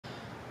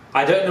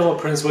I don't know what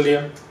Prince, why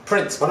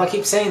do I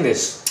keep saying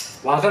this?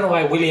 Well, I don't know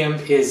why William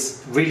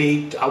is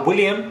really,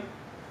 William,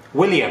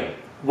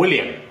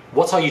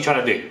 what are you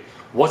trying to do?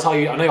 What are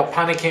you, I know you're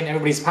panicking,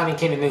 everybody's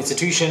panicking in the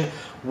institution.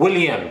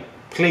 William,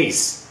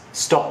 please,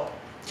 stop.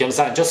 Do you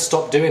understand? Just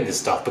stop doing this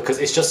stuff, because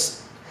it's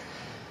just,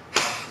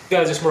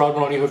 guys, it's Murad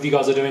Morani. Hope you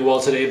guys are doing well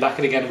today. Back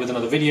again with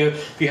another video.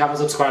 If you haven't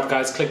subscribed,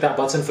 guys, click that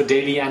button for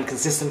daily and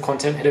consistent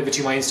content. Head over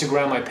to my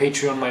Instagram, my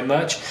Patreon, my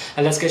merch,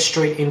 and let's get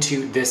straight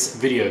into this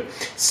video.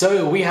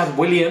 So we have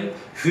William,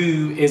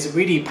 who is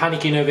really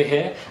panicking over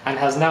here and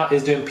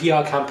is doing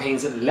PR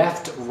campaigns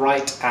left,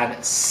 right,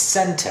 and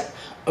center,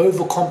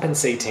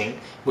 overcompensating,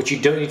 which you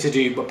don't need to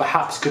do, but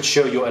perhaps could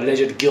show your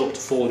alleged guilt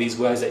for these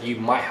words that you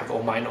might have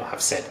or might not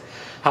have said.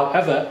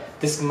 However,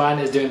 this man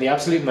is doing the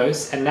absolute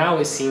most, and now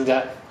it seems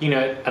that, you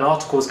know, an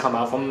article has come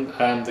out from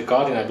The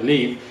Guardian, I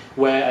believe,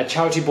 where a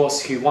charity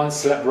boss who once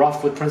slept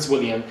rough with Prince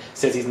William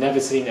says he's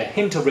never seen a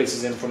hint of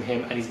racism from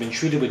him, and he's been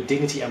treated with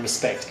dignity and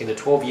respect in the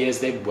 12 years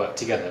they've worked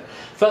together.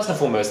 First and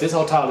foremost, this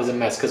whole title is a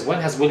mess, because when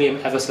has William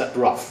ever slept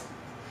rough?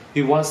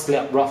 Who once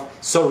slept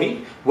rough?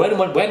 Sorry, when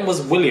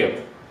was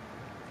William,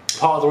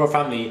 part of the royal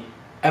family,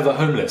 ever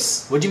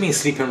homeless? What do you mean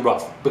sleeping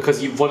rough?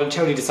 Because you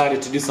voluntarily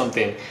decided to do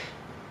something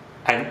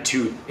and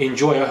to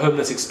enjoy a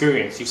homeless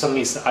experience. You've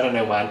suddenly, I don't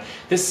know, man.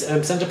 This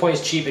Centrepoint's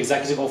chief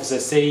executive officer,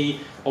 Sei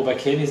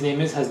Obakin, his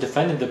name is, has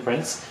defended the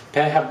prince.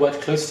 Pair have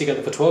worked closely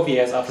together for 12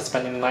 years after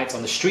spending the nights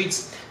on the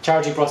streets.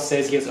 Charity Boss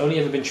says he has only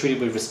ever been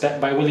treated with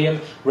respect by William.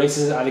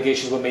 Racist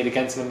allegations were made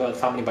against a member of the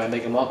family by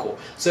Meghan Markle.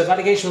 So if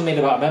allegations were made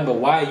about a member,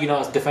 why are you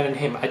not defending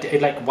him?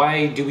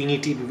 Why do we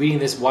need to be reading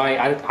this? Why?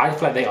 I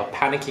feel like they are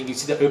panicking. You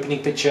see the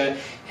opening picture.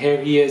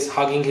 Here he is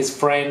hugging his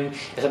friend.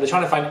 It's like they're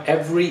trying to find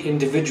every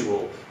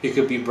individual who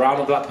could be brown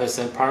or black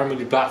person,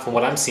 primarily black from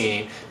what I'm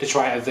seeing, to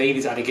try and evade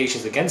these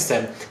allegations against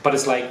them. But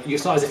it's like,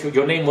 it's not as if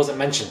your name wasn't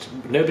mentioned.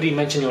 Nobody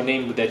mentioned your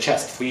name with their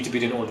chest for you to be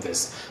doing all of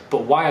this.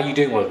 But why are you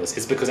doing all of this?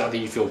 It's because either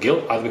you feel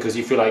guilt, either because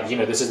you feel like, you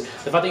know, this is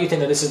the fact that you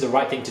think that this is the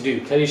right thing to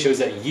do clearly shows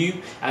that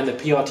you and the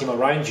PR team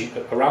around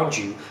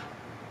you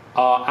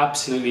are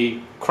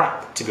absolutely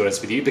crap, to be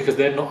honest with you, because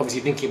they're not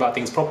obviously thinking about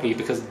things properly,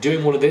 because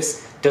doing all of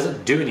this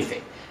doesn't do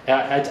anything.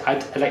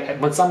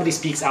 Like when somebody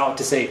speaks out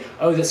to say,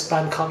 oh, this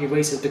man can't be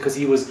racist because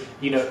he was,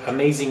 you know,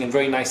 amazing and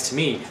very nice to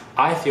me,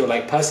 I feel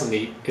like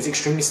personally it's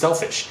extremely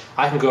selfish.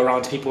 I can go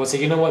around to people and say,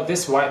 you know what,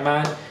 this white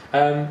man,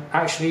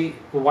 actually,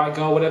 white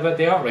girl, whatever,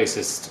 they are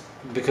racist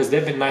because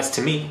they've been nice to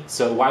me,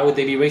 so why would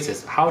they be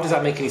racist? How does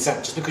that make any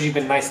sense? Just because you've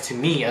been nice to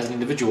me as an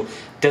individual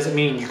doesn't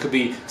mean you could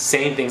be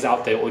saying things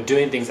out there or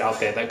doing things out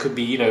there that could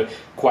be, you know,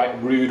 quite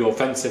rude or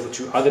offensive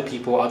to other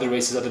people, other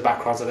races, other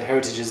backgrounds, other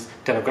heritages,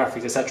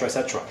 demographics, etc.,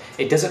 etc.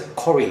 It doesn't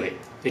correlate.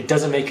 It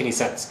doesn't make any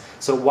sense.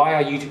 So why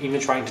are you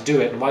even trying to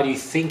do it, and why do you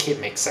think it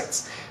makes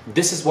sense?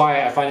 This is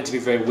why I find it to be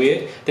very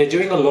weird. They're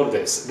doing a lot of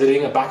this. They're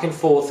doing a back and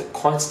forth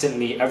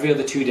constantly, every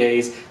other 2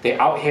 days.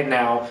 They're out here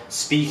now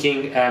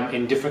speaking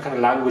in different kind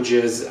of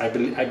languages, I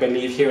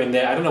believe here and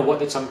there. I don't know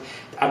what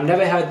I've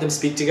never heard them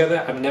speak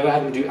together. I've never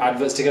had them do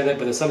adverts together,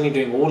 but they're suddenly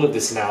doing all of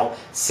this now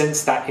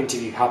since that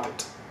interview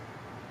happened.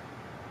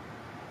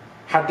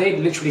 Had they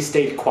literally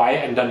stayed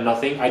quiet and done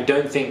nothing, I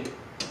don't think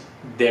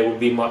there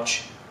would be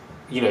much,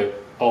 you know,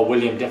 oh,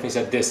 William definitely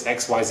said this,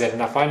 X, Y, Z,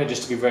 and I find it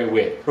just to be very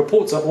weird.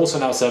 Reports are also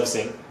now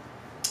surfacing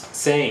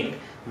saying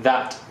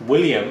that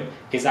William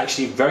is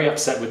actually very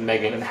upset with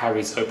Meghan and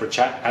Harry's Oprah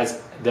chat,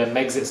 as the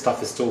Megxit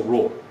stuff is still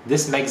raw.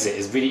 This Megxit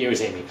is really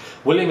irritating me.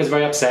 William is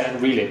very upset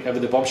and reeling over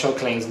the bombshell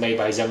claims made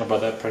by his younger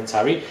brother Prince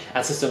Harry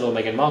and sister-in-law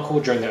Meghan Markle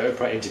during their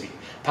Oprah interview.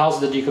 Pals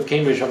of the Duke of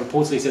Cambridge have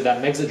reportedly said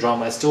that Megxit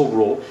drama is still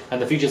raw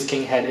and the future's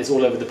king head is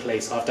all over the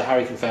place after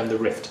Harry confirmed the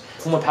rift.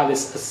 Former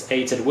palace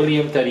aide said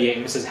William, 38,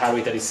 and Mrs.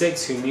 Harry,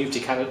 36, who moved to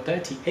Canada,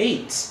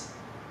 38.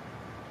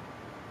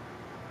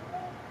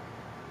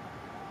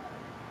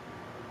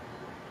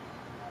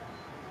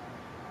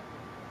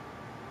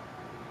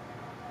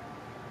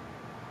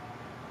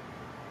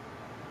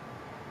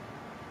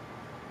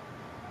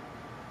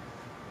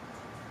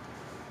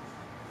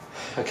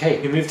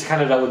 Okay, who moved to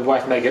Canada with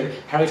wife Meghan.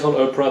 Harry told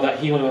Oprah that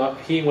he and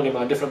William are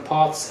on different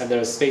paths and there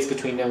is space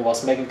between them,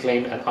 whilst Meghan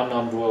claimed an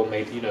unarmed royal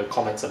made, you know,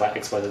 comments about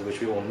XYZ, which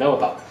we all know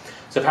about.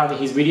 So apparently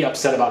he's really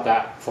upset about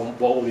that from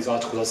what all these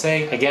articles are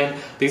saying. Again,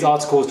 these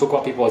articles talk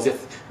about people as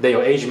if they're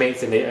your age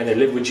mates and they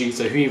live with you,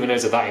 so who even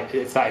knows if that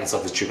in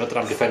itself is true. Not that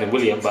I'm defending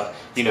William, but,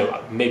 you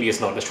know, maybe it's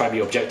not. Let's try to be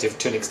objective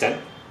to an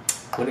extent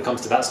when it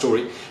comes to that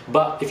story.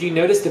 But if you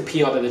notice the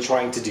PR that they're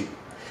trying to do,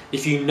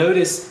 if you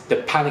notice the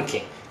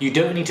panicking, you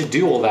don't need to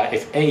do all that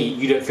if A,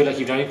 you don't feel like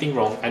you've done anything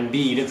wrong, and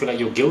B, you don't feel like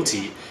you're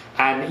guilty,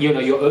 and you know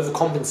you're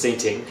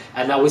overcompensating.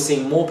 And now we're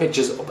seeing more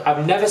pictures.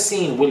 I've never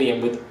seen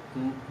William with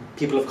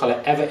people of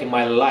color ever in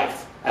my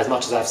life as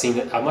much as I've seen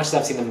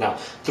them now.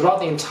 Throughout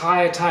the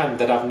entire time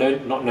that I've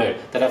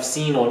that I've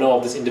seen or know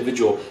of this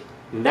individual,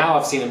 now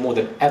I've seen him more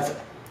than ever.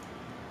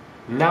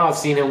 Now I've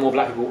seen him more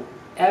black people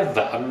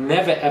ever. I've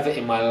never ever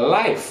in my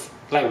life.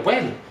 Like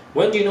when?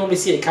 When do you normally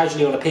see it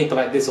casually on a paper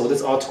like this, or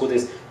this article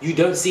this? You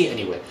don't see it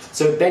anywhere.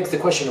 So it begs the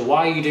question,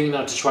 why are you doing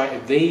that to try to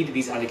evade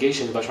these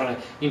allegations by trying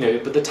to, you know,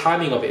 but the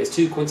timing of it is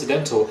too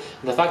coincidental.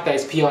 And the fact that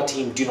his PR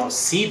team do not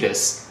see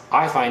this,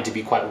 I find to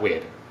be quite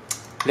weird.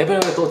 Let me know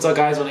what your thoughts are,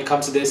 guys, when it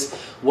comes to this.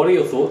 What are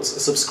your thoughts?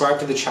 Subscribe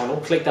to the channel.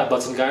 Click that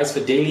button, guys, for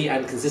daily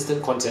and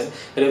consistent content.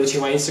 Head over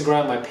to my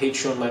Instagram, my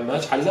Patreon, my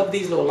merch. I love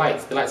these little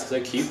lights. The lights are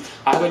so cute.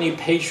 I have a new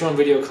Patreon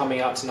video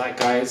coming out tonight,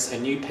 guys. A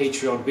new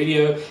Patreon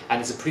video,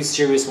 and it's a pretty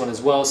serious one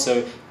as well.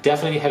 So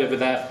definitely head over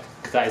there.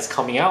 That is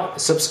coming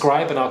out.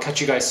 Subscribe, and I'll catch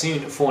you guys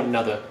soon for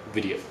another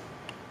video.